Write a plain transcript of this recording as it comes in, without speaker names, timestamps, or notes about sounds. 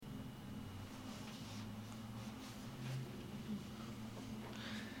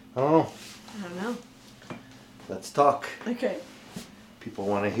Oh, I don't know. let's talk. Okay. People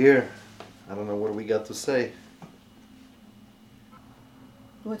want to hear. I don't know what we got to say.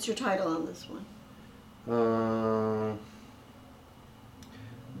 What's your title on this one?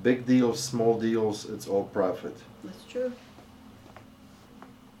 Big deals, small deals, it's all profit. That's true.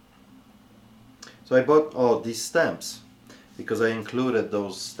 So I bought these stamps because I included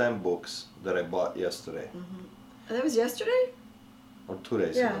those stamp books that I bought yesterday. Mm-hmm. That was yesterday? Or 2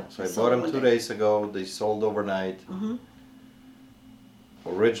 days Yeah, ago. So I I saw bought them them 2 one day. days ago. They sold overnight. Mm-hmm.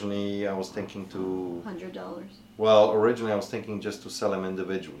 Originally, I was thinking to... $100. Well, originally I was thinking just to sell them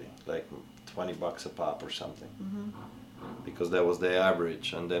individually, like $20 a pop or something. Mm-hmm. Because that was the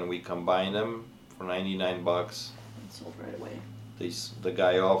average. And then we combined them for $99. Sold right away. The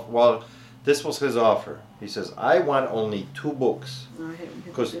guy off... Well, this was his offer. He says, I want only 2 books. Oh, I hate when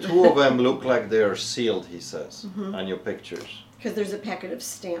people Because do 2 of them look like they're sealed, he says, Mhm. on your pictures. Because there's a packet of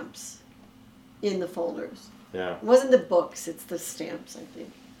stamps in the folders. Yeah. It wasn't the books, it's the stamps, I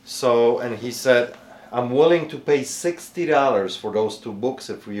think. So, and he said, I'm willing to pay $60 for those 2 books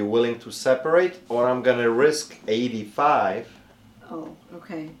if you're willing to separate, or I'm going to risk $85 Oh,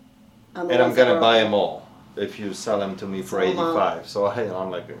 okay. and I'm going to buy them all if you sell them to me for Sell 'em all. $85. So I'm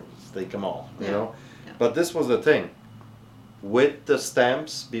like, take them all, you Yeah. know? Yeah. But this was the thing. With the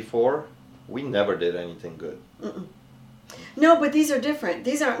stamps before, we never did anything good. Mm-mm. No, but these are different.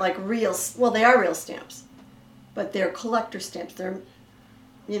 These aren't like real, well, they are real stamps, but they're collector stamps. They're,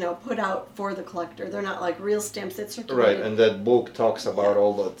 put out for the collector. They're not like real stamps that circulate. Right, and that book talks about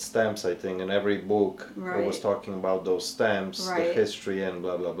all the stamps, I think, and every book it was Right. talking about those stamps, the Right. history, and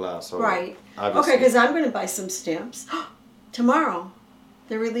blah blah blah. So Right. obviously, Okay, because I'm going to buy some stamps tomorrow.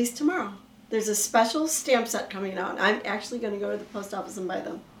 They're released tomorrow. There's a special stamp set coming out. I'm actually going to go to the post office and buy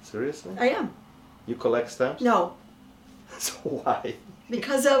them. seriously, I am. you collect stamps? No, So why?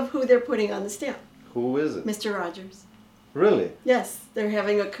 because of who they're putting on the stamp. Who is it? Mr. Rogers. Really? Yes, they're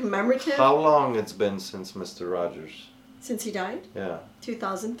having a commemorative How long it's been since Mr. Rogers? since he died. Yeah.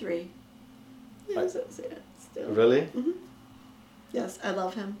 2003. Yes, that's it. Still. Really? Yes, I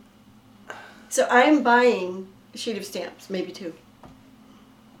love him. So I'm buying a sheet of stamps, maybe 2.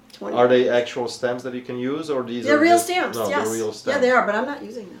 20. Are they actual stamps that you can use, or these They're are real just- stamps, No, yes. they're real stamps. Yeah, they are, but I'm not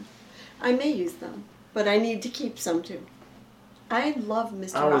using them. I may use them, but I need to keep some too. I love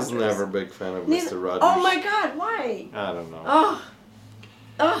Mr. I was Rogers. never a big fan of Neither- Mr. Rogers. Oh my God, why? I don't know. Oh,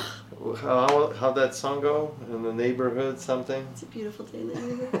 oh. How that song go? In the neighborhood, something? It's a beautiful day in the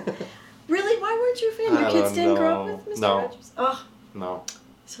neighborhood. Really? Why weren't you a fan? Your I kids don't didn't grow know. up with Mr. No. Rogers? Oh, No.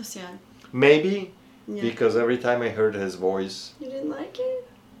 so sad. Maybe Yeah. because every time I heard his voice, You didn't like it?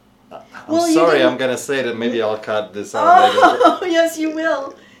 I'm Well, you sorry, didn't- I'm gonna say that. Maybe I'll cut this out later. Oh, yes, you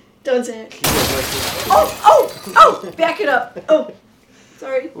will. Don't say it. He was like this- Oh, back it up. Oh,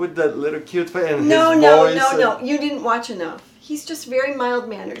 sorry. with that little cute face and No, his no, voice. no, and- no. You didn't watch enough. He's just very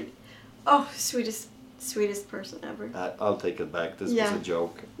mild-mannered. Oh, sweetest person ever. I'll take it back. This Yeah. was a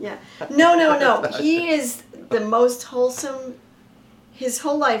joke. Yeah. No. He is the most wholesome. His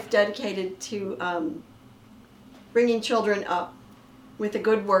whole life dedicated to bringing children up with a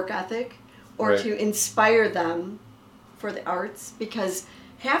good work ethic, or Right. to inspire them for the arts, because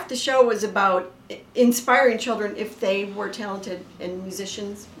half the show was about inspiring children if they were talented in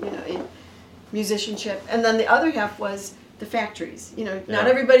musicians, in musicianship, and then the other half was the factories. Not Yeah.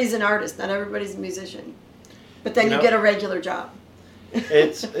 everybody's an artist, not everybody's a musician, but then You you know- get a regular job.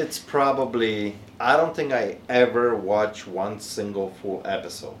 It's probably, I don't think I ever watched one single full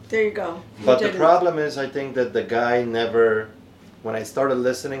episode. There you go. You But the didn't. problem is, I think that the guy never, when I started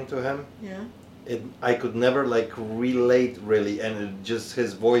listening to him, Yeah. I could never relate really, and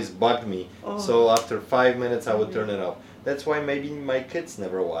his voice bugged me. Oh. So after 5 minutes, I would turn it off. That's why maybe my kids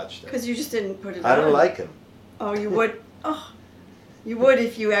never watched it. Because you just didn't put it I don't on. like him. Oh, you would. Oh, you would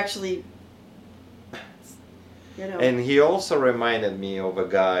if you actually. And he also reminded me of a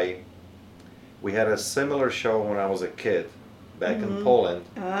guy. We had a similar show when I was a kid, back in Poland,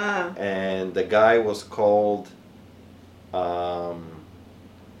 Ah. and the guy was called.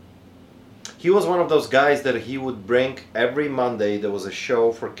 He was one of those guys that he would bring every Monday. There was a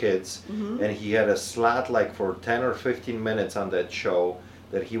show for kids, and he had a slot for 10 or 15 minutes on that show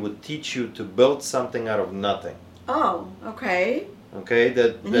that he would teach you to build something out of nothing. Oh, okay. Okay,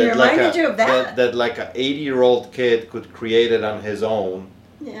 And he reminded you of that? That like a 80-year-old kid could create it on his own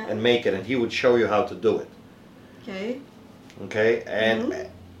Yeah. and make it, and he would show you how to do it. Okay. Okay, and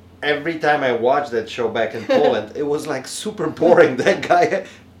every time I watched that show back in Poland, it was super boring. That guy,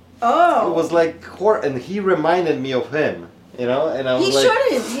 Oh. it was and he reminded me of him, and I was He like,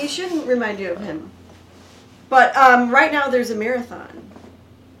 shouldn't. He shouldn't remind you of him. But right now there's a marathon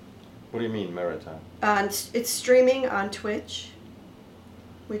What do you mean maritime? It's streaming on Twitch,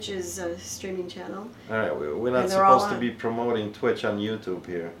 which is a streaming channel. All right, we're not And they're all supposed to on. be promoting Twitch on YouTube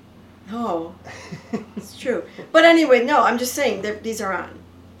here. Oh, it's true. But anyway, no, I'm just saying that these are on.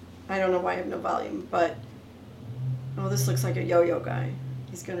 I don't know why I have no volume, but this looks like a yo-yo guy.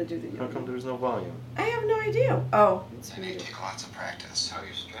 He's gonna do the yo-yo. How come there's no volume? I have no idea. Oh, it's They muted. take lots of practice. How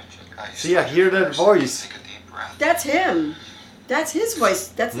you stretch it. How you See, I stretch hear it that first. voice. Take a deep breath. That's him. That's his voice.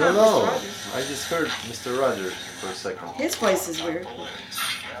 That's not Mr. No, Rogers. I just heard Mr. Rogers for a second. His voice is weird. Well,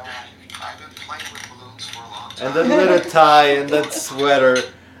 I've been playing with balloons for a long time. And that little tie and that sweater.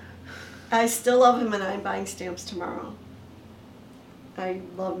 I still love him, and I'm buying stamps tomorrow. I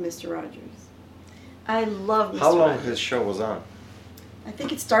love Mr. Rogers. I love Mr. How long Rogers. his show was on? I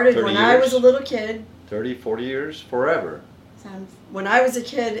think it started 30 when I was a years? little kid. 30, 40 years? Forever. When I was a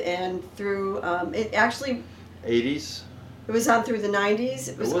kid, and through it actually 80s? it was on through the 90s.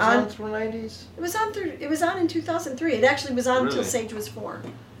 It It was, was on. on through 90s? It was on in 2003. It actually was on until Really? Sage was 4.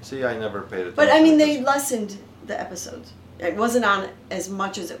 See, I never paid attention. But I mean, to they this. lessened the episodes. It wasn't on as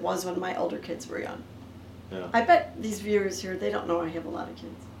much as it was when my older kids were young. Yeah. I bet these viewers here, they don't know I have a lot of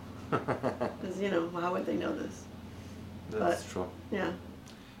kids. Because, how would they know this? That's true. Yeah.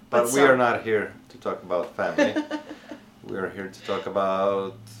 But But we so- are not here to talk about family. We are here to talk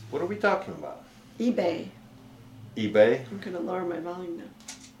about... What are we talking about? eBay. eBay? I'm going to lower my volume now.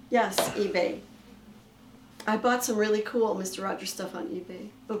 Yes, eBay. I bought some really cool Mr. Rogers stuff on eBay.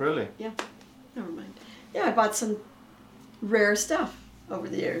 Oh, Really? Yeah. Never mind. Yeah, I bought some rare stuff over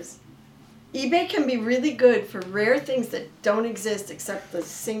the years. eBay can be really good for rare things that don't exist except the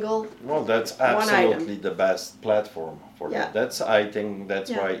single. Well, that's One absolutely the best platform for Yeah. that. I think that's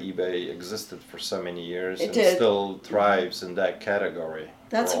Yeah. why eBay existed for so many years It and did. still thrives in that category.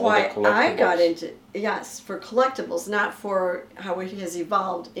 That's for all the why I got collectibles. into for collectibles, not for how it has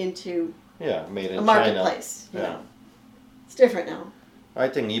evolved into Yeah, made in a China. marketplace. You Yeah. know. It's different now. I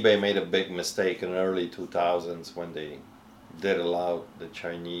think eBay made a big mistake in the early 2000s when they did allow the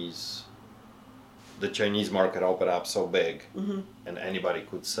Chinese market open up so big, and anybody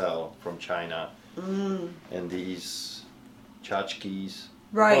could sell from China. And these tchotchkes,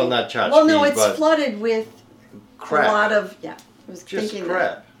 Right. well, not tchotchkes, Well, no, it's but flooded with crap, a lot of I was just thinking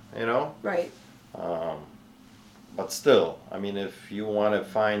crap, you know. That. Right. But still, I mean, if you want to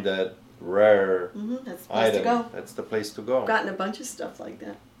find that rare That's the place item, to go. that's the place to go. I've gotten a bunch of stuff like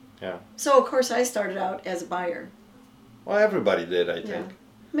that. Yeah. So of course I started out as a buyer. Well, everybody did, I Yeah. think.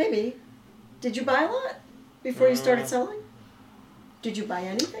 Maybe. Did you buy a lot before you started Mm. selling? Did you buy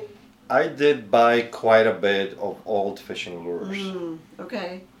anything? I did buy quite a bit of old fishing lures.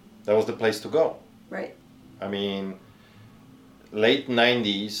 Okay. That was the place to go. Right. I mean, late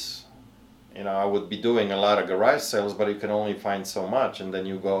 90s, I would be doing a lot of garage sales, but you can only find so much. And then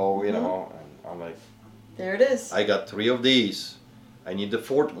you go, and I'm like, There it is. I got 3 of these. I need the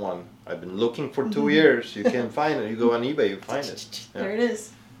 4th one. I've been looking for 2 years. You can't find it. You go on eBay, you find it. Yeah. There it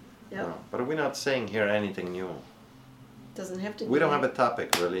is. Yep. No, but we're not saying here anything new. Doesn't have to be. We don't have a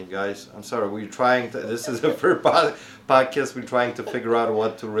topic, really, guys. I'm sorry. We're trying to. This is a first podcast. We're trying to figure out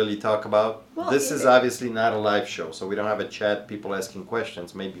what to really talk about. Well, This is eBay. obviously not a live show, so we don't have a chat. People asking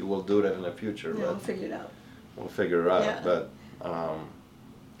questions. Maybe we'll do that in the future, Yeah, we'll but figure it out. we'll figure it out. Yeah. But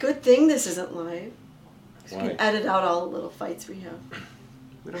Good thing this isn't live. We why? can edit out all the little fights we have.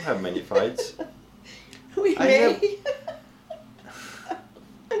 We don't have many fights. We I may.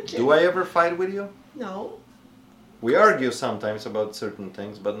 Do I ever fight with you? No. We argue sometimes about certain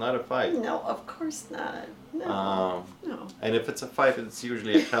things, but not a fight. No, of course not. No. No. And if it's a fight, it's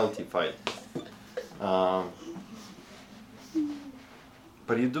usually a healthy fight.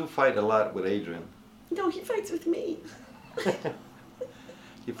 But you do fight a lot with Adrian. No, he fights with me.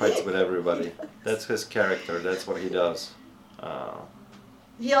 He fights with everybody. That's his character. That's what he does.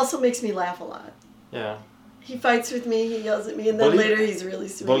 He also makes me laugh a lot. Yeah. He fights with me, he yells at me, and then Believe- later he's really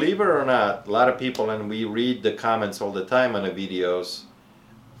sweet. Believe it or not, a lot of people, and we read the comments all the time on the videos,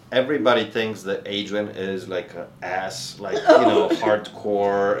 everybody thinks that Adrian is like an ass, like,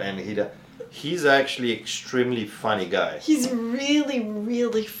 hardcore, and he's actually extremely funny guy. He's really,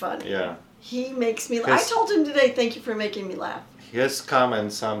 really funny. Yeah. He makes me laugh. I His- told him today, thank you for making me laugh. His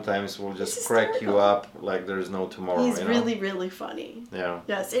comments sometimes will just He's crack you hysterical. up like there's no tomorrow. He's really, really funny. Yeah.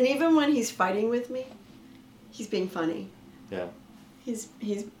 Yes, and even when he's fighting with me, he's being funny. Yeah. He's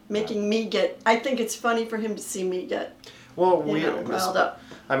making me get. I think it's funny for him to see me get Well, riled up.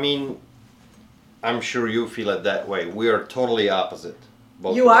 I mean, I'm sure you feel it that way. We are totally opposite.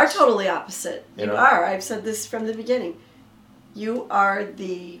 Both You of are us. totally opposite. You You know? are. I've said this from the beginning. You are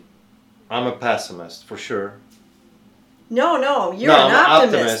the. I'm a pessimist for sure. No, you're No, an I'm an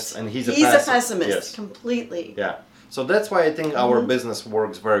optimist. optimist, and he's a a pessimist. pessimist, Yes. completely. Yeah. So that's why I think our business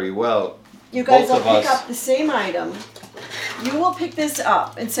works very well. You guys Both will of pick us. up the same item. You will pick this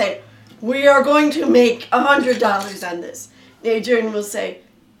up and say, we are going to make $100 on this. Adrian will say,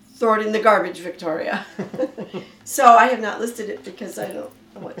 throw it in the garbage, Victoria. So I have not listed it because I don't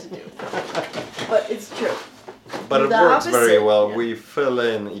know what to do. But it's true. But it The works very opposite, well. yeah. We fill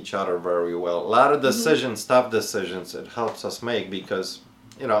in each other very well. A lot of decisions, tough decisions, it helps us make because,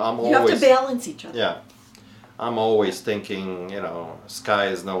 I'm You have always... to balance each other. Yeah. I'm always thinking, sky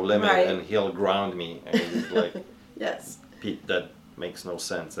is no limit, Right. and he'll ground me. And he's like, Yes. Pete, that makes no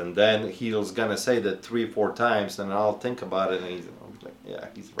sense. And then he's gonna say that 3-4 times, and I'll think about it, and he's like, yeah,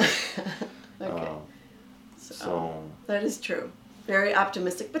 he's right. Okay. So That is true. Very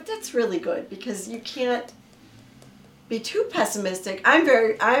optimistic, but that's really good because you can't be too pessimistic. I'm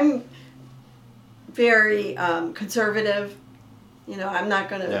very conservative. I'm not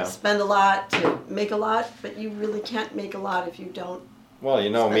going to Yeah. spend a lot to make a lot, but you really can't make a lot if you don't. well, you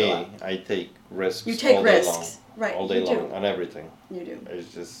know Spend a me, lot. I take risks. You take all day risks, long, right? all day you long do. on everything. You do.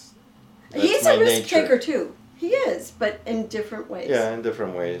 It's just He's my a risk nature. taker too. He is, but in different ways. Yeah, in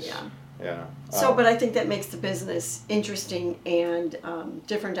different ways. Yeah. Yeah. So, but I think that makes the business interesting and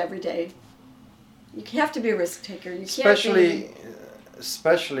different every day. You have to be a risk taker. You can't be.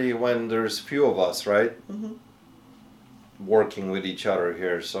 Especially when there's few of us, right? Mhm. Working with each other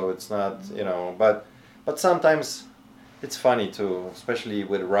here, so it's not, but sometimes it's funny too, especially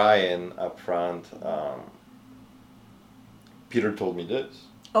with Ryan up front. Peter told me this.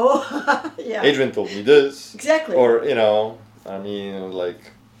 Oh, yeah. Adrian told me this. Exactly. Or,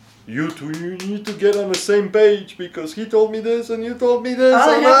 you two, you need to get on the same page because he told me this and you told me this,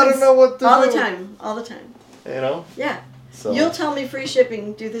 Oh, it and I happens don't know what to all do. the time. All the time. Yeah. So. You'll tell me free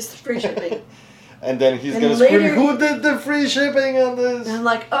shipping. Do this free shipping. And then he's And gonna scream, later who did the free shipping on this? And I'm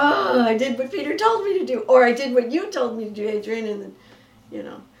like, oh, I did what Peter told me to do, or I did what you told me to do, Adrian, and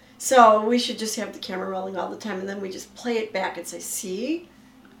then, So we should just have the camera rolling all the time, and then we just play it back and say, see,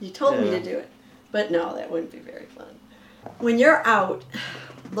 you told me Yeah. to do it. But no, that wouldn't be very fun. When you're out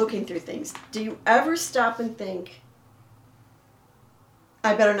looking through things, do you ever stop and think,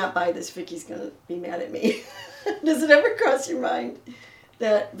 I better not buy this, Vicky's gonna be mad at me? Does it ever cross your mind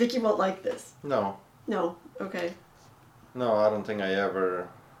that Vicky won't like this? No. No, okay. No, I don't think I ever...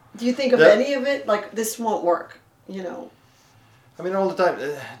 Do you think of That- any of it? Like, this won't work, I mean, all the time,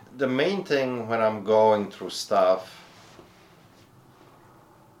 the main thing when I'm going through stuff,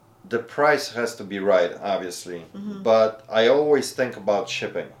 the price has to be right, obviously. Mhm. But I always think about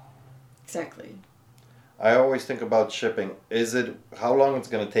shipping. Exactly. I always think about shipping. How long it's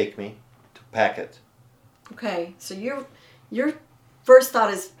going to take me to pack it? Okay, so your first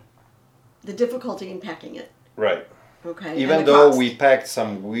thought is the difficulty in packing it. Right. Okay. Even and the though cost. we packed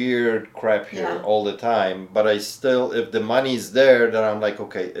some weird crap here Yeah. all the time, but I still, if the money's there, then I'm like,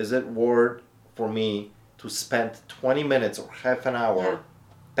 okay, is it worth for me to spend 20 minutes or half an hour Yeah.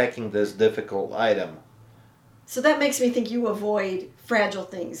 packing this difficult item? So that makes me think you avoid fragile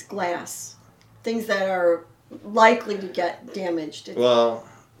things, glass, things that are likely to get damaged. Well,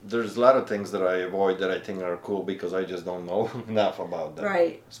 there's a lot of things that I avoid that I think are cool because I just don't know enough about them.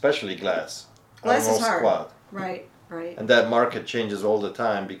 Right. Especially glass. Glass I don't is know hard. squat. Right. Right. And that market changes all the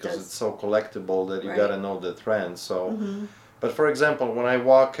time because Does. it's so collectible that you Right. gotta know the trends. So, Mm-hmm. but for example, when I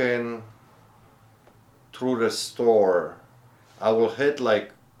walk in through the store, I will hit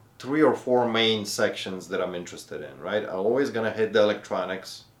like 3 or 4 main sections that I'm interested in. Right? I'm always gonna hit the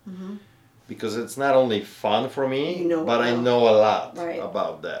electronics Mm-hmm. because it's not only fun for me, You know but I well. know a lot Right.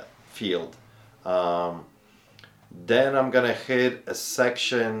 about that field. Then I'm gonna hit a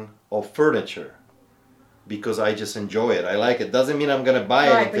section of furniture because I just enjoy it. I like it. Doesn't mean I'm gonna buy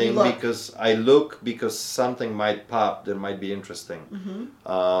Right, but you anything look. because I look because something might pop that might be interesting.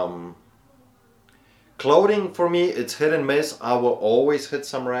 Mm-hmm. Clothing for me, it's hit and miss. I will always hit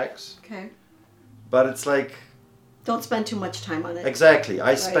some racks, Okay. but it's like Don't spend too much time on it. exactly.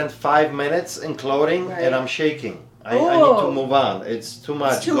 I spent 5 minutes in clothing Right. and I'm shaking. I need to Oh. move on. It's too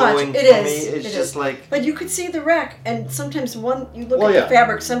much. It's too much. Going It for is. me, it's It just is. like But you could see the rack, and sometimes you look Well, at yeah. the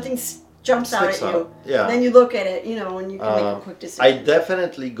fabric, something jumps out at sticks you. out. Yeah. Then you look at it, and you can make a quick decision. I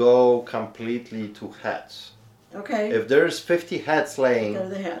definitely go completely to hats. Okay. If there's 50 hats laying, Go to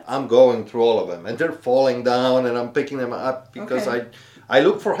the hats. I'm going through all of them, and they're falling down, and I'm picking them up because Okay. I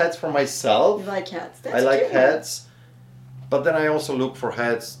look for hats for myself. You like hats. That's I like cute. hats, but then I also look for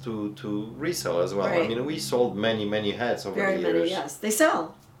hats to resell as well. I Right. mean, we sold many hats over Very the many, years. yes. They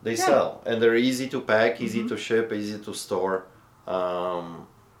sell. They Yeah. sell, and they're easy to pack, easy Mhm. to ship, easy to store.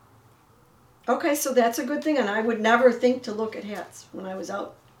 Okay, so that's a good thing, and I would never think to look at hats when I was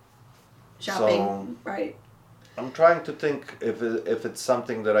out shopping. So- Right. I'm trying to think if it's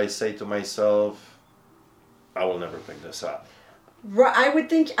something that I say to myself, I will never pick this up. I would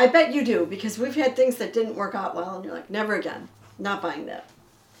think. I bet you do, because we've had things that didn't work out well, and you're like, never again. Not buying that.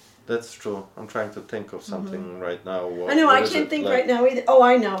 That's true. I'm trying to think of something right now. I know. I can't think right now either. Oh,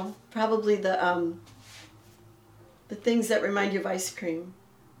 I know. Probably the things that remind you of ice cream.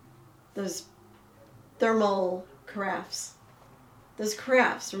 Those thermal carafes. Those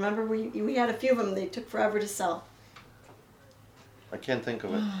carafes. Remember, we had a few of them. They took forever to sell. I can't think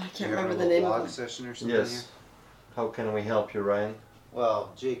of it. I can't You remember having the a name little of blog them. session or something Yes. here? How can we help you, Ryan?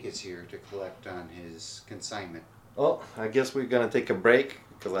 Well, Jake is here to collect on his consignment. Oh, I guess we're gonna take a break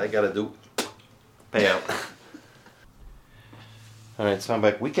because I gotta do payout. All right, so I'm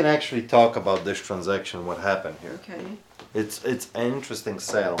back. We can actually talk about this transaction. What happened here? Okay. It's an interesting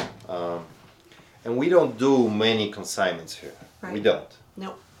sale, and we don't do many consignments here. We Right. don't.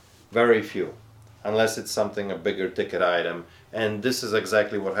 No. Very few, unless it's something a bigger ticket item. And this is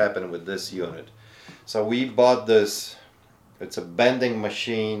exactly what happened with this unit. So we bought this. It's a bending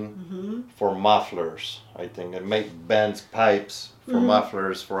machine for mufflers, I think. It bends pipes for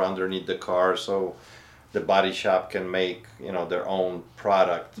mufflers for underneath the car, so the body shop can make their own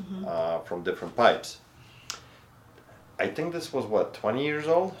product from different pipes. I think this was 20 years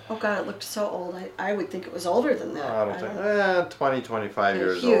old? Oh God, it looked so old. I would think it was older than that. I don't think. 20, 25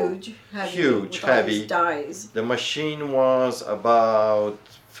 years old. Huge, heavy. Huge, with all heavy. these dies. The machine was about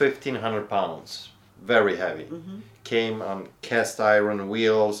 1,500 pounds. Very heavy. Came on cast iron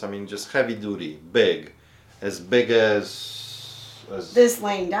wheels. I mean, just heavy duty, big. As big as This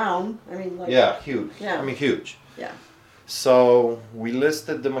laying down. I mean, like. yeah, huge. Yeah. I mean, huge. Yeah. So we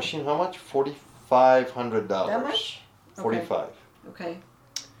listed the machine, how much? $4,500. That much? Okay. 45. Okay.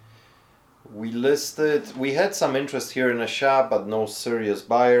 We had some interest here in the shop, but no serious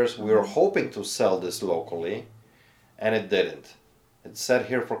buyers. We were hoping to sell this locally, and it didn't. It sat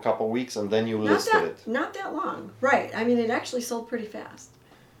here for a couple of weeks, and then you listed it. Not that long. Right. I mean, it actually sold pretty fast.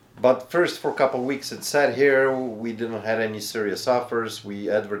 But first, for a couple of weeks, it sat here. We didn't have any serious offers. We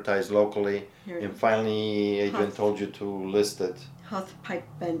advertised locally, Here. and finally, Adrian told you to list it. Huth Pipe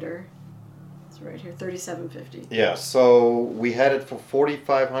Bender. It's right here, $37.50. Yeah, so we had it for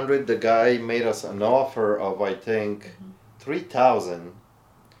 4,500. The guy made us an offer of, I think, 3,000.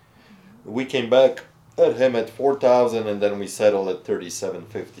 We came back at him at 4,000, and then we settled at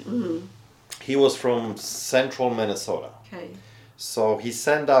 37.50. He was from central Minnesota, Okay. so he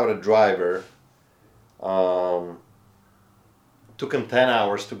sent out a driver. Took him 10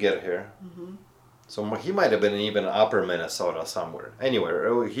 hours to get here. So he might have been even upper Minnesota somewhere.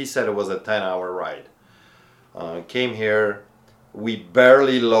 Anywhere, he said it was a 10-hour ride. Came here, we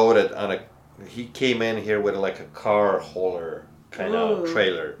barely loaded on a. He came in here with like a car hauler kind of Ooh.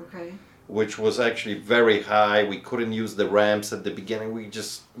 trailer, Okay. which was actually very high. We couldn't use the ramps at the beginning.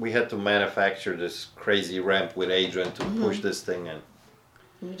 We had to manufacture this crazy ramp with Adrian to push this thing in.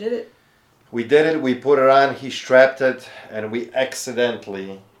 You did it. We did it. We put it on. He strapped it, and we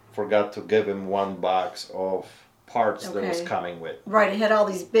accidentally forgot to give him one box of parts that was Okay. coming with. Right. It had all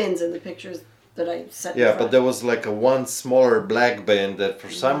these bins in the pictures that I set. in Yeah, front. but there was like a one smaller black bin that for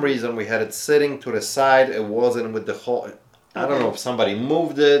some reason we had it sitting to the side. It wasn't with the whole. I don't know if somebody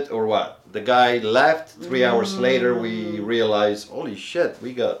moved it or what. The guy left. 3 hours later, we realized, holy shit,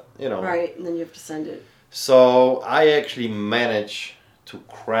 we got, Right, and then you have to send it. So I actually managed to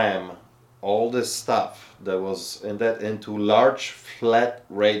cram all this stuff that was into large flat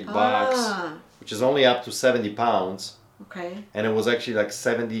rate box, Ah. which is only up to 70 pounds. Okay. And it was actually like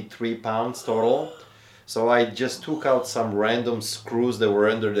 73 pounds total. So I just took out some random screws that were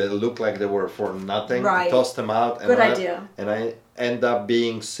under that looked like they were for nothing. Right. Tossed them out. And Good idea. And I end up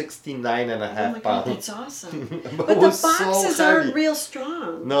being 69 and a Oh half my God, pounds. that's awesome. But But it the was so boxes heavy. aren't real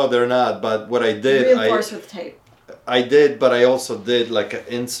strong. No, they're not. But what I did, Reinforced with tape. I did, but I also did like an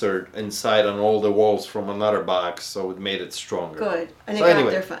insert inside on all the walls from another box, so it made it stronger. Good. And So it got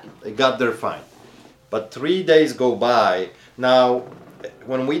anyway, there fine. It got there fine. But 3 days go by. Now,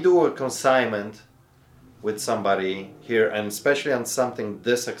 when we do a consignment with somebody here, and especially on something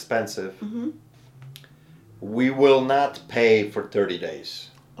this expensive, we will not pay for 30 days.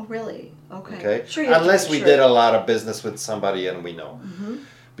 Oh, really? Okay. Okay? Sure. You have to Unless make we sure did a lot of business with somebody and we know.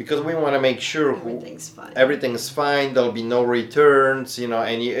 Because we want to make sure Everything's fine. everything's fine, there'll be no returns,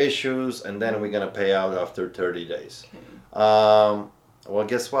 any issues, and then we're going to pay out after 30 days. Okay. Well,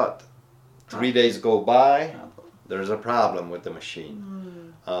 guess what? 3 days go by, Problem. there's a problem with the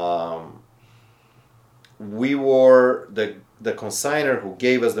machine. We were, the consignor who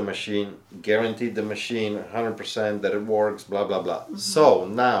gave us the machine guaranteed the machine 100% that it works, blah blah blah. So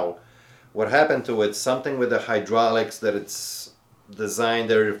now, what happened to it? Something with the hydraulics that it's designed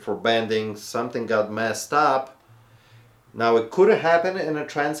there for bending. Something got messed up. Now it could have happened in a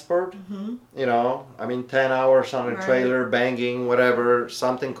transport. You know, I mean, 10 hours on a Right. trailer, banging, whatever.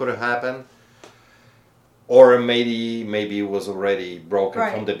 Something could have happened. Or maybe it was already broken from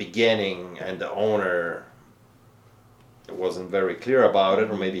Right. the beginning, and the owner wasn't very clear about it,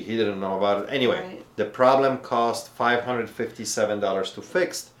 or maybe he didn't know about it. Anyway, Right. the problem cost $557 to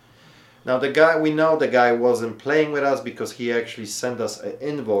fix. Now we know the guy wasn't playing with us because he actually sent us an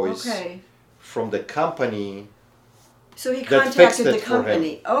invoice Okay. from the company. So he That fixed contacted it the for him.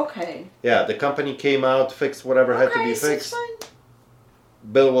 company. Okay. Yeah, the company came out, fixed whatever had to Okay, be so it's fixed. fine.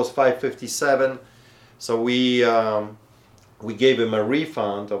 Bill was $557, so we gave him a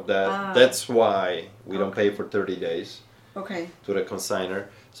refund of that. Ah. That's why we don't Okay. pay for 30 days Okay. to the consignor.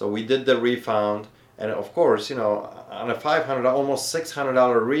 So we did the refund, and of course, you know, on a $500, almost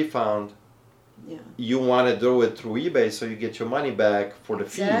 $600 refund, Yeah. you want to do it through eBay so you get your money back for the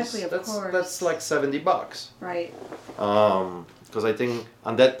Exactly, fees. of That's course. like $70. Right. Because I think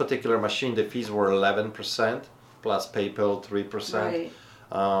on that particular machine the fees were 11% plus PayPal 3%. Right.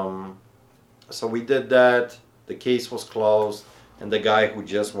 So we did that. The case was closed, and the guy who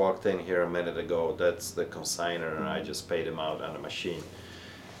just walked in here a minute ago, that's the consignor, and I just paid him out on the machine.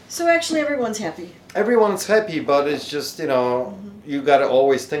 So actually, everyone's happy. Everyone's happy, but it's just, you know, you got to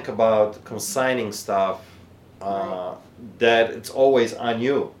always think about consigning stuff Right. that it's always on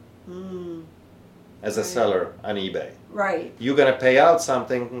you Mm. as a Right. seller on eBay. Right. You're going to pay out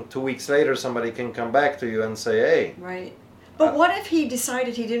something, 2 weeks later somebody can come back to you and say, hey, Right. But what if he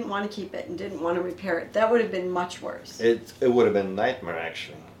decided he didn't want to keep it and didn't want to repair it? That would have been much worse. it would have been a nightmare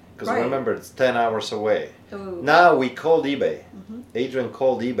actually. Because Right. remember, it's 10 hours away. Ooh. Now we called eBay. Mhm. Adrian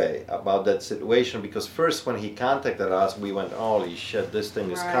called eBay about that situation because first when he contacted us, we went, holy shit, this thing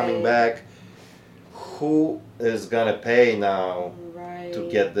is coming Right. back. Who is going to pay now Right. to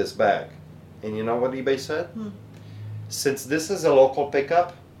get this back? And you know what eBay said? Hmm. Since this is a local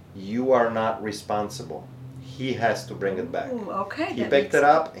pickup, you are not responsible. He has to bring it back. Ooh, okay. He that picked makes it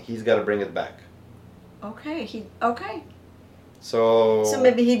up, he's got to bring it back. Okay. Okay. So, So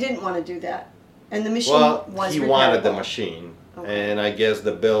maybe he didn't want to do that, and the machine well, was he wanted the repairable. machine, Okay. and I guess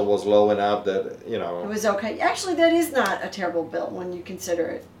the bill was low enough that, you know. It was okay. Actually, that is not a terrible bill when you consider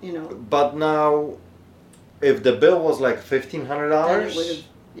it. You know, But now, if the bill was like then it would $1,500, have.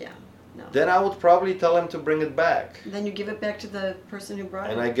 Yeah. No. then I would probably tell him to bring it back. Then you give it back to the person who brought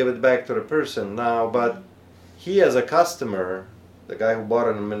And it. I give it back to the person now. But he, as a customer, the guy who bought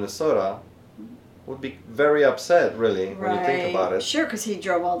it in Minnesota, would be very upset, really, when you think about it. Sure, because he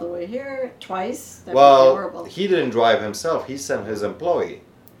drove all the way here twice. That would be Well, horrible. he didn't drive himself. He sent his employee.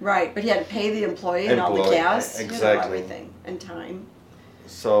 Right, but he had to pay the employee and all the Employee, gas, exactly. everything, and time.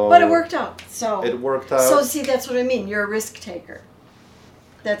 So But it worked out. So It worked out. So see, that's what I mean. You're a risk taker.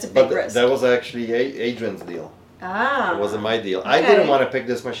 That's a big but risk. that was actually Adrian's deal. Ah. It wasn't my deal. I Okay. didn't want to pick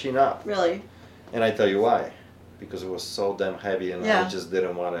this machine up. Really? And I tell you why. Because it was so damn heavy and Yeah. I just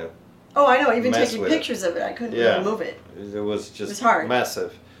didn't want to. Oh, I know. Even Mess taking with it. pictures of it, I couldn't Yeah. really move it. It was just was hard.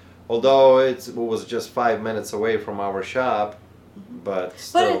 massive. Although it was just 5 minutes away from our shop, but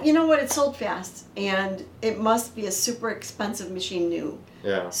still. But you know what? It sold fast, and it must be a super expensive machine new.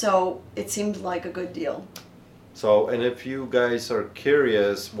 Yeah. So it seemed like a good deal. So, and if you guys are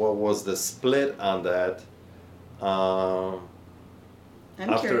curious, what was the split on that? I'm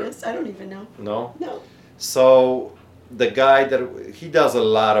After- curious. I don't even know. No? No. So, the guy that he does a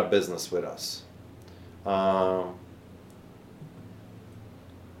lot of business with us.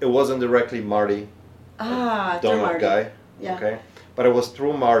 It wasn't directly Marty, Ah, through donut Marty. guy. Yeah. Okay. But it was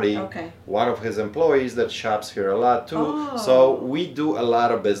through Marty, Okay. one of his employees that shops here a lot too. Oh. So we do a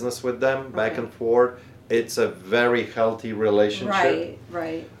lot of business with them back Okay. and forth. It's a very healthy relationship.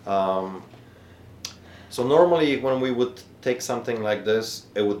 Right. So normally when we would take something like this,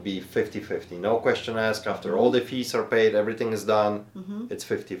 it would be 50-50. No question asked. After all the fees are paid, everything is done, Mm-hmm. it's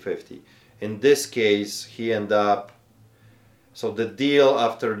 50-50. In this case, he ended up, so the deal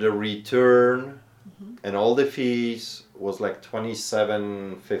after the return Mm-hmm. and all the fees was like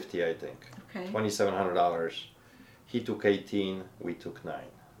 $27.50, I think. Okay. $2,700. He took 18, we took 9.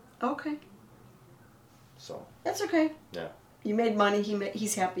 Okay. So, That's okay. yeah. You made money.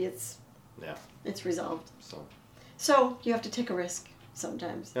 He's happy. Yeah. It's resolved. So, So you have to take a risk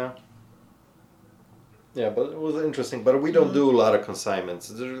sometimes. yeah, but it was interesting. But we don't do a lot of consignments.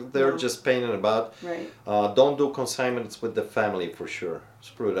 They're No. just pain in the butt. Right. Don't do consignments with the family for sure.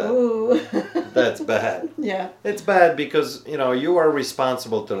 Screw that. Ooh. That's bad. Yeah. It's bad because you are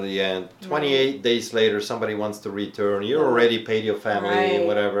responsible till the end. 28 days later, somebody wants to return. You already paid your family, Right.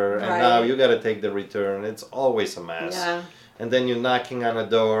 whatever, and Right. now you got to take the return. It's always a mess. Yeah. And then you're knocking on the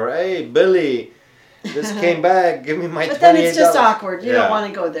door. Hey, Billy, this came back. Give me my $28. But then it's just awkward. You Yeah. don't want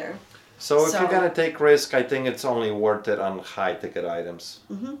to go there. So if So- you're gonna take risk, I think it's only worth it on high ticket items.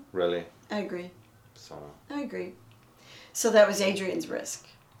 Mhm. Really. I agree. So I agree. So that was Adrian's risk.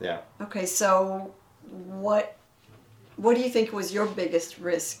 yeah. Okay, so what do you think was your biggest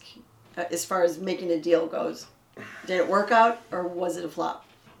risk as far as making a deal goes? Did it work out or was it a flop?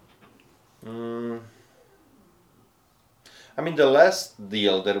 I mean, the last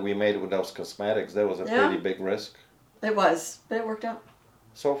deal that we made with those cosmetics, that was a Yeah. pretty big risk It was, but it worked out.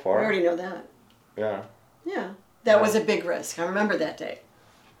 so We far. already know that. Yeah. Yeah. That was a big risk. I remember that day.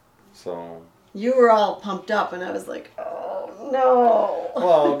 So You were all pumped up and I was like, oh no.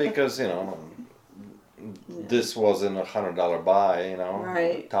 well, because this wasn't $100 buy,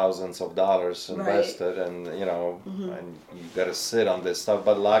 Right. thousands of dollars invested, and and you got to sit on this stuff.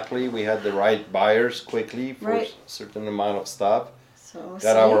 But luckily, we had the right buyers quickly for Right. a certain amount of stuff. So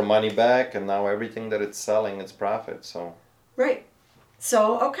Got our money back, and now everything that it's selling, it's profit. So Right.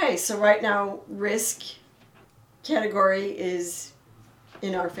 So okay, so right now risk category is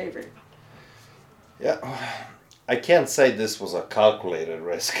in our favor. yeah, I can't say this was a calculated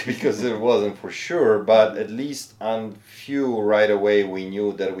risk because it wasn't for sure. But at least on few right away, we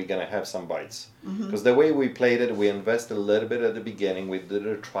knew that we're gonna have some bites. Because the way we played it, we invested a little bit at the beginning. We did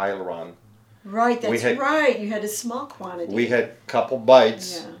a trial run. Right, that's had- right. You had a small quantity. We had couple bites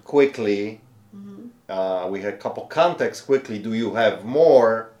Yeah. quickly. We had couple contacts quickly. Do you have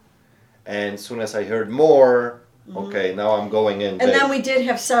more? And as soon as I heard more, okay, now I'm going in. and big. then we did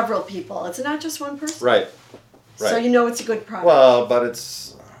have several people. It's not just one person. Right. So right. you know it's a good product. Well, but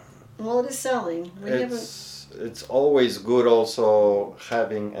it's Well, it is selling. We haven't. it's always good also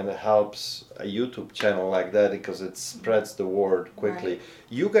having, and it helps a YouTube channel like that because it spreads the word quickly. Right.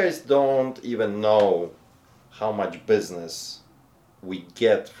 You guys don't even know how much business we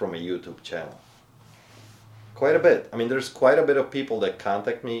get from a YouTube channel. Quite a bit. I mean, there's quite a bit of people that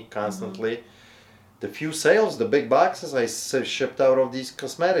contact me constantly. The few sales, the big boxes I shipped out of these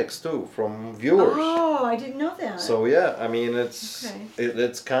cosmetics too from viewers. Oh, I didn't know that. So yeah, I mean it's Okay.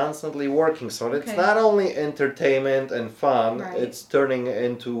 it's constantly working. So it's Okay. not only entertainment and fun; Right. it's turning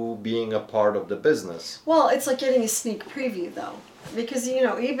into being a part of the business. Well, it's like getting a sneak preview though, because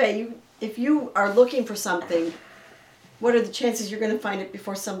eBay. If you are looking for something, what are the chances you're going to find it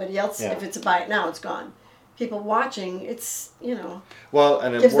before somebody else? Yeah. If it's a buy it now, it's gone. People watching, it's Well,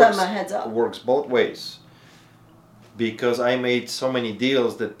 and it Gives them works. a heads up. Works both ways. Because I made so many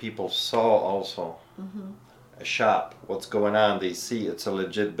deals that people saw also. A shop, what's going on? They see it's a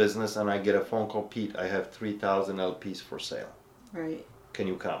legit business, and I get a phone call. Pete, I have 3,000 LPs for sale. right. Can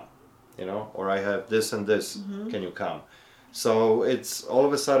you come? Or I have this and this. Can you come? So it's all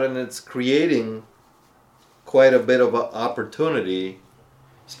of a sudden it's creating quite a bit of an opportunity,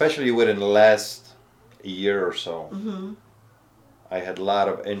 especially within the last year or so. I had a lot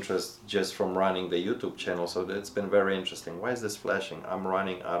of interest just from running the YouTube channel, so it's been very interesting. Why is this flashing? I'm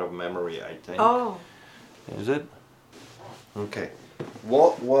running out of memory, I think. Oh, Is it? Okay.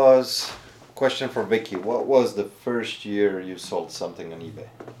 What was, question for Vicky, what was the first year you sold something on eBay?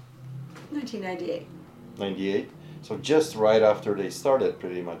 1998. 98? So just right after they started,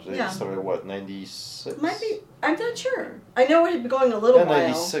 pretty much. They Yeah. started what, 96? Might be. I'm not sure. I know it had been going a little Yeah, while.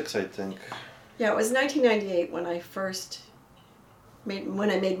 96, I think. Yeah, it was 1998 when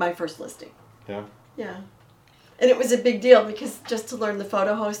I made my first listing. Yeah. Yeah, and it was a big deal because just to learn the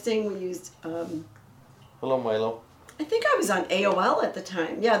photo hosting, we used. Hello, Milo. I think I was on AOL at the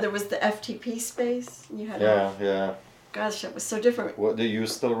time. Yeah, there was the FTP space. You had. Yeah. Gosh, that was so different. What do you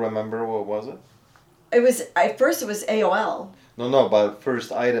still remember? What was it? It was at first. It was AOL. No, but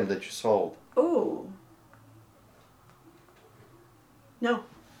first item that you sold. Oh. No,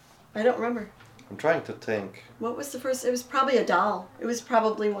 I don't remember. I'm trying to think. What was the first? It was probably a doll. It was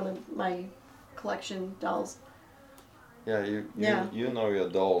probably one of my collection dolls. Yeah, Yeah. you know your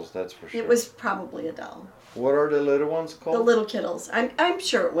dolls, that's for sure. It was probably a doll. What are the little ones called? The little kittles. I'm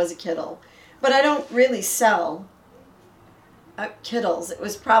sure it was a kittle, but I don't really sell kittles. It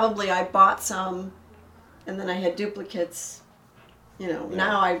was probably I bought some, and then I had duplicates.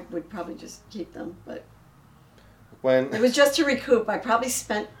 Now I would probably just keep them, but When it was just to recoup. I probably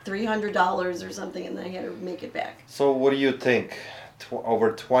spent $300 or something, and then I had to make it back. So what do you think?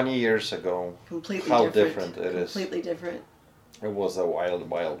 Over 20 years ago, Completely how different. different it is. Completely different. It was a wild,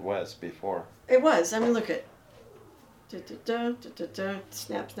 wild west before. It was. I mean, look at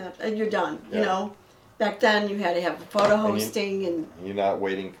snap, snap, and you're done. Yeah. You know, back then you had to have photo hosting and You're not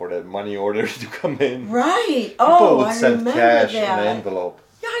waiting for that money order to come in. right. People Oh, would I send remember cash that. in an envelope.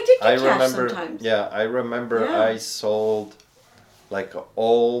 Yeah, I did get I cash remember. sometimes. Yeah, I remember. Yeah. I sold like a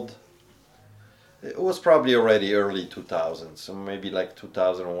old. It was probably already early 2000s, so maybe like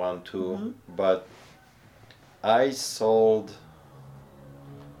 2001, 2. Mm-hmm. But I sold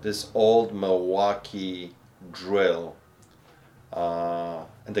this old Milwaukee drill,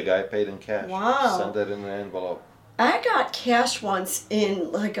 and the guy paid in cash. Wow. Sent it in an envelope. I got cash once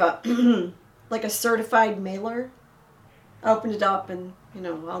in like a like a certified mailer. I opened it up and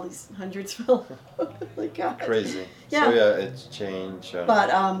all these hundreds fell. Oh my God. Crazy. Yeah. So yeah, it's changed. But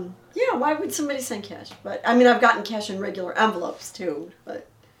yeah, why would somebody send cash? But I mean, I've gotten cash in regular envelopes too. But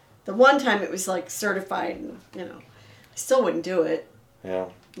the one time it was like certified, and I still wouldn't do it. Yeah.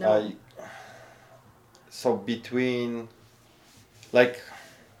 No. So between, like,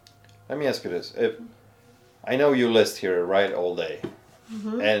 let me ask you this: if I know you list here right all day,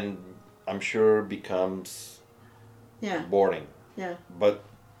 Mm-hmm. and I'm sure it becomes Yeah, boring. yeah. But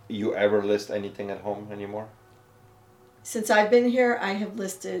you ever list anything at home anymore? Since I've been here, I have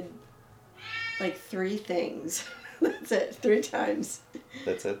listed like 3 things. That's it, 3 times.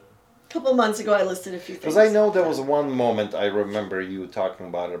 That's it. A couple months ago, I listed a few things. Because I know there was one moment I remember you talking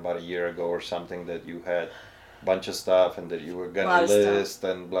about it about a year ago or something, that you had a bunch of stuff and that you were Lot gonna of stuff. list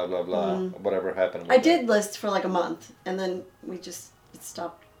and blah blah blah. Whatever happened. With I that. did list for like a month, and then it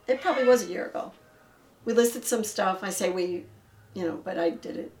stopped. It probably was a year ago. We listed some stuff. I say we, but I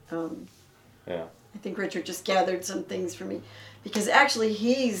did it. Yeah. I think Richard just gathered some things for me, because actually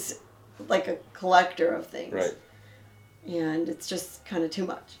he's like a collector of things. Right. And it's just kind of too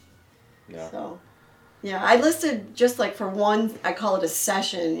much. Yeah. So, yeah, I listed just like for one, I call it a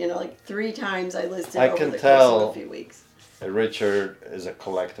session, like 3 times I listed I over can the tell. course of a few weeks. Richard is a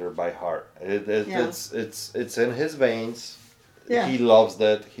collector by heart. Yeah. It's in his veins. Yeah. He loves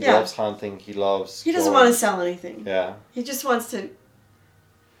that. He Yeah. loves hunting. He loves. He doesn't going- want to sell anything. Yeah. He just wants to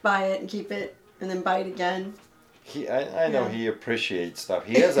buy it and keep it and then buy it again. I know Yeah. he appreciates stuff.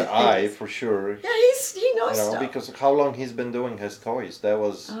 He has an eye for sure. Yeah, he knows stuff. Because of how long he's been doing his toys. That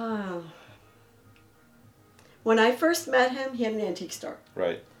was Oh. When I first met him, he had an antique store.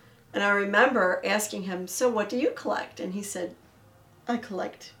 right. And I remember asking him, "So what do you collect?" And he said, "I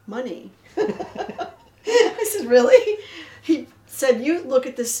collect money." I said, "Really?" He said, "You look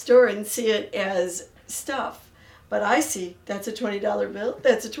at this store and see it as stuff. But I see that's a $20 bill,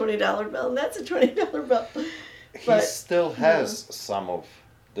 that's a $20 bill, and that's a $20 bill." He But, still has some of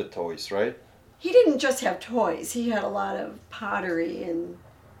the toys, right? he didn't just have toys. He had a lot of pottery and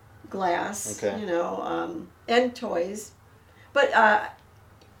glass, Okay. and toys. But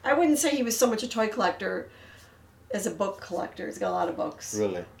I wouldn't say he was so much a toy collector as a book collector. He's got a lot of books.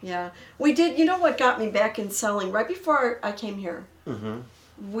 Really. Yeah. We did, what got me back in selling? Right before I came here, Mm-hmm.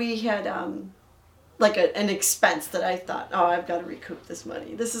 we had like an expense that I thought, oh, I've got to recoup this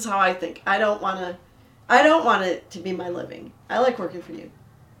money. This is how I think. I don't want it to be my living. I like working for you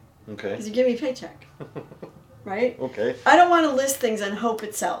Okay. because you give me a paycheck, right? Okay. I don't want to list things and hope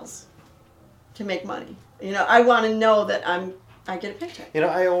it sells to make money. I want to know that I get a paycheck.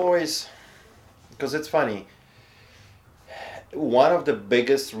 I always, because it's funny, one of the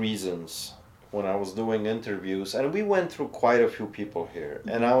biggest reasons when I was doing interviews, and we went through quite a few people here,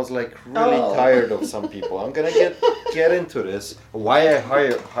 and I was like really Oh. tired of some people. I'm gonna get into this. Why I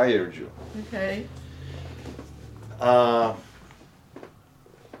hired you. Okay.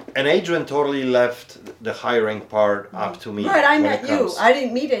 And Adrian totally left the hiring part up to me. Right, I when met it you. comes- I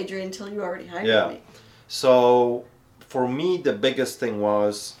didn't meet Adrian until you already hired Yeah. me. So for me, the biggest thing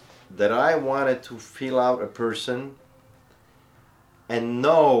was that I wanted to feel out a person and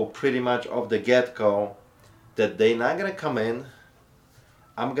know pretty much off the get-go that they're not gonna come in.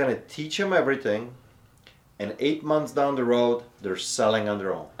 I'm gonna teach them everything, and 8 months down the road, they're selling on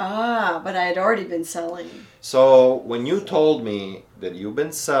their own. But I had already been selling. So when you told me that you've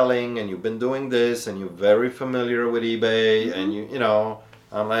been selling and you've been doing this and you're very familiar with eBay and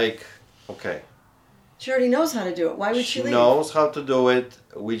I'm like, okay. She already knows how to do it. Why would she She leave? knows how to do it.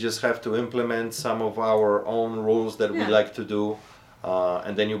 We just have to implement some of our own rules that we Yeah. like to do.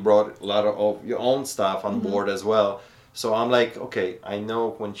 And then you brought a lot of your own stuff on board as well. So I'm like, okay, I know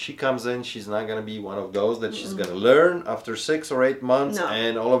when she comes in, she's not going to be one of those that she's going to learn after 6 or 8 months. No.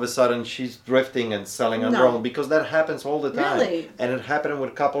 And all of a sudden she's drifting and selling on her No. own, because that happens all the time. Really? And it happened with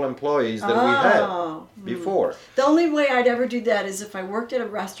a couple employees that we had before. The only way I'd ever do that is if I worked at a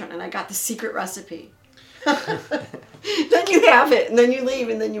restaurant and I got the secret recipe. Then you have it, and then you leave,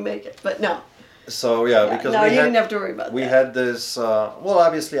 and then you make it. But no. So yeah, Yeah, because no, we you had didn't have to worry about we that. had this. Well,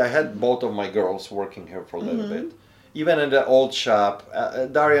 obviously, I had both of my girls working here for a little Mm-hmm. bit. Even in the old shop,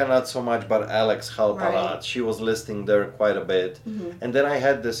 Daria not so much, but Alex helped Right. a lot. She was listing there quite a bit. Mhm. And then I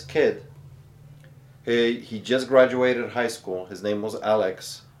had this kid. He just graduated high school. His name was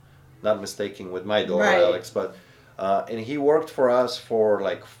Alex, not mistaking with my daughter Right. Alex, but and he worked for us for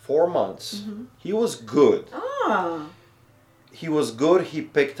like 4 months. Mhm. He was good. Ah, He was good. He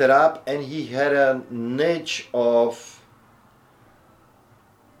picked it up, and he had a niche of,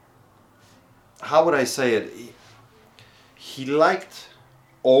 how would I say it? He liked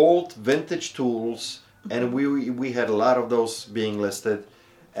old vintage tools, and we had a lot of those being listed,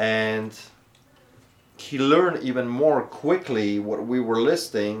 and he learned even more quickly what we were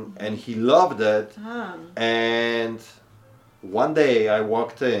listing, and he loved it. ah. And one day I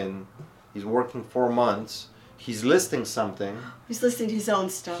walked in. He's working 4 months. He's listing something. He's listing his own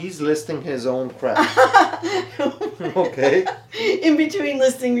stuff. He's listing his own crap. Okay. In between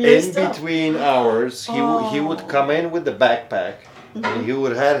listing your In stuff. between hours, he would come in with the backpack, and he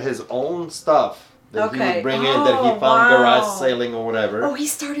would have his own stuff that he Okay. would bring in that he Oh, found wow. garage sailing or whatever. Oh, he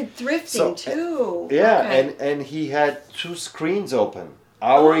started thrifting So, too. Yeah, Okay. and he had 2 screens open.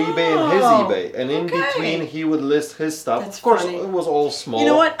 Our eBay and his Oh, eBay. And in okay. between he would list his stuff. That's of course funny. it was all small. You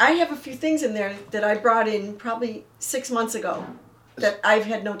know what? I have a few things in there that I brought in probably 6 months ago that I've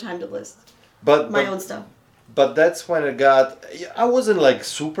had no time to list. But My but, own stuff. but that's when it got, I wasn't like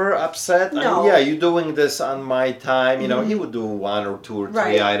super upset. I No. mean, yeah, you're doing this on my time. You know, he would do 1 or 2 or 3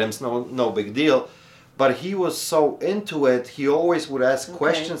 Right. items, no big deal. But he was so into it, he always would ask Okay.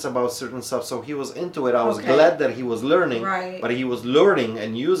 questions about certain stuff. So he was into it. I was Okay. glad that he was learning. Right. But he was learning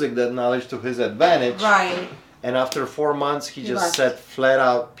and using that knowledge to his advantage. Right. And after 4 months, he He just left. said flat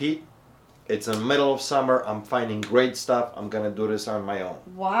out, Pete, it's in the middle of summer. I'm finding great stuff. I'm going to do this on my own.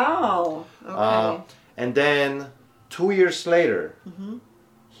 Wow. Okay. And then 2 years later, Mhm.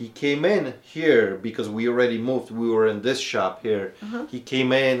 he came in here because we already moved. We were in this shop here. Uh-huh. He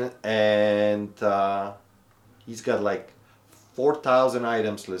came in and he's got like 4,000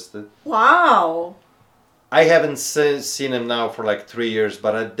 items listed. Wow. I haven't seen him now for like 3 years,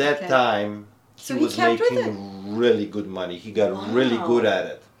 but at that Okay. time, So he he was kept with making really good money. He got really Wow. good at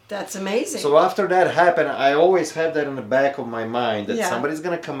it. That's amazing. So after that happened, I always had that in the back of my mind that Yeah. somebody's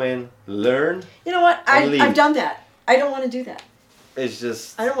gonna come in, learn. you know what? and leave. I've done that. I don't want to do that. It's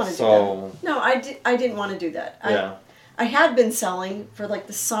just I don't want to so, do that. No, I didn't want to do that. Yeah. I had been selling for like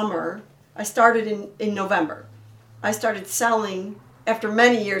the summer. I started in November. I started selling after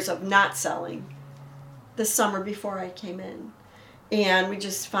many years of not selling the summer before I came in. And we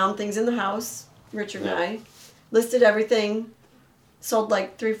just found things in the house, Richard and Yeah. I, listed everything, sold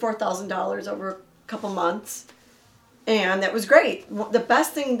like $3,000-$4,000 over a couple months. And that was great. The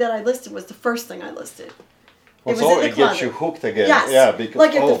best thing that I listed was the first thing I listed. Well, It so was in the it gets closet. you hooked again. Yes. Yeah, because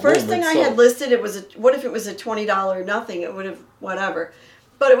like if oh, the first boom, thing it's I so- had listed, it was what if it was a $20 nothing? It would have whatever.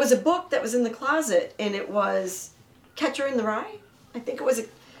 But it was a book that was in the closet, and it was Catcher in the Rye. I think it was a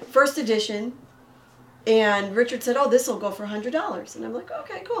first edition. And Richard said, "Oh, this will go for $100," and I'm like,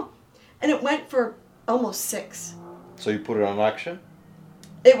 "Okay, cool." And it went for almost $600. So you put it on auction?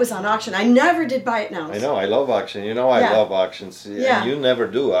 It was on auction. I never did buy it now. I know, I love auction. You know, I Yeah. love auctions. Yeah. And you never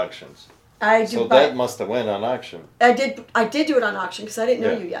do auctions. I do So buy. that must have went on auction. I did do it on auction because I didn't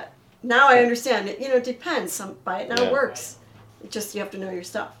know Yeah. you yet. Now I understand it. You know, it depends. Some buy it now Yeah. works. It just you have to know your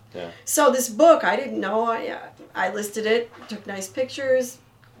stuff. Yeah. So this book, I didn't know. I listed it, took nice pictures,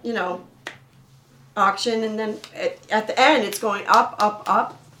 you know, auction, and then at the end it's going up, up,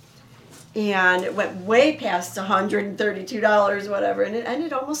 up, and it went way past $132, whatever, and it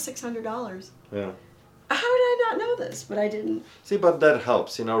ended almost $600. Yeah. How did I not know this? But I didn't. See, but that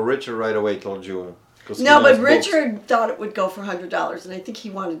helps. You know, Richard right away told you. 'cause he No, knows but books. Richard thought it would go for $100, and I think he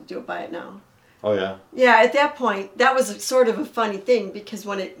wanted to do it by it now. Oh, yeah. Yeah, at that point, that was sort of a funny thing because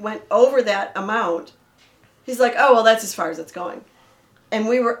when it went over that amount, he's like, "Oh, well, that's as far as it's going." And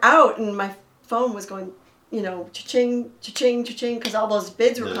we were out, and my phone was going, you know, cha-ching, cha-ching, cha-ching, because all those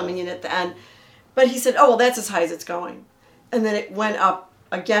bids were Yeah. coming in at the end. But he said, "Oh, well, that's as high as it's going." And then it went up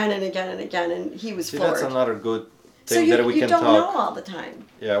again and again and again, and he was See, floored. that's another good So thing that we you can don't talk. know all the time.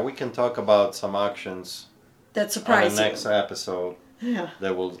 Yeah, we can talk about some auctions That on the surprises next you. episode. Yeah.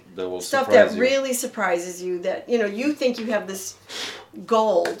 That will Stuff surprise that you. really surprises you that, you know, you think you have this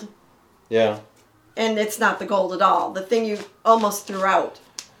gold, Yeah. and it's not the gold at all. The thing you almost threw out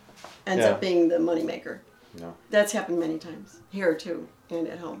ends Yeah. up being the moneymaker. No. That's happened many times, here too, and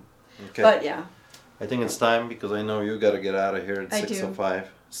at home. Okay. But yeah, I think it's time because I know you got to get out of here at I do. 6:05.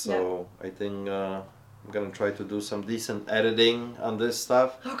 So I think I'm gonna try to do some decent editing on this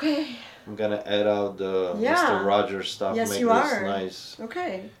stuff. Okay. I'm gonna add out the Yeah. Mr. Rogers stuff, Yes, make you this are. nice.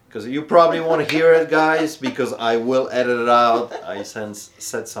 Okay. Because you probably won't hear it, guys, because I will edit it out. I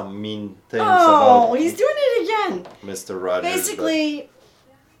said some mean things Oh, about he's doing it again. Mr. Rogers. but- Basically,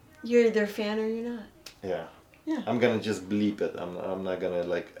 you're either a fan or you're not. yeah. Yeah. I'm gonna just bleep it. I'm not gonna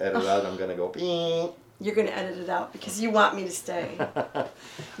like edit out. I'm gonna go. Beep. You're going to edit it out because you want me to stay. All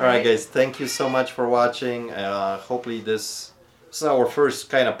right, guys. Thank you so much for watching. Hopefully this is our first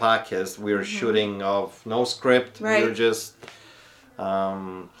kind of podcast. We're shooting off no script. Right. We're just.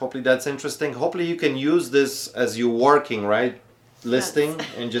 Hopefully that's interesting. Hopefully you can use this as you're working, right? Listing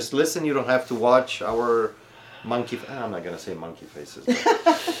and just listen. You don't have to watch our monkey. I'm not gonna say monkey faces.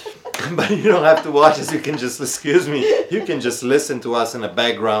 But you don't have to watch us. You can just, excuse me, you can just listen to us in the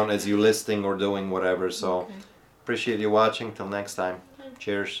background as you're listening or doing whatever. So Okay. appreciate you watching. Till next time.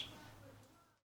 Cheers.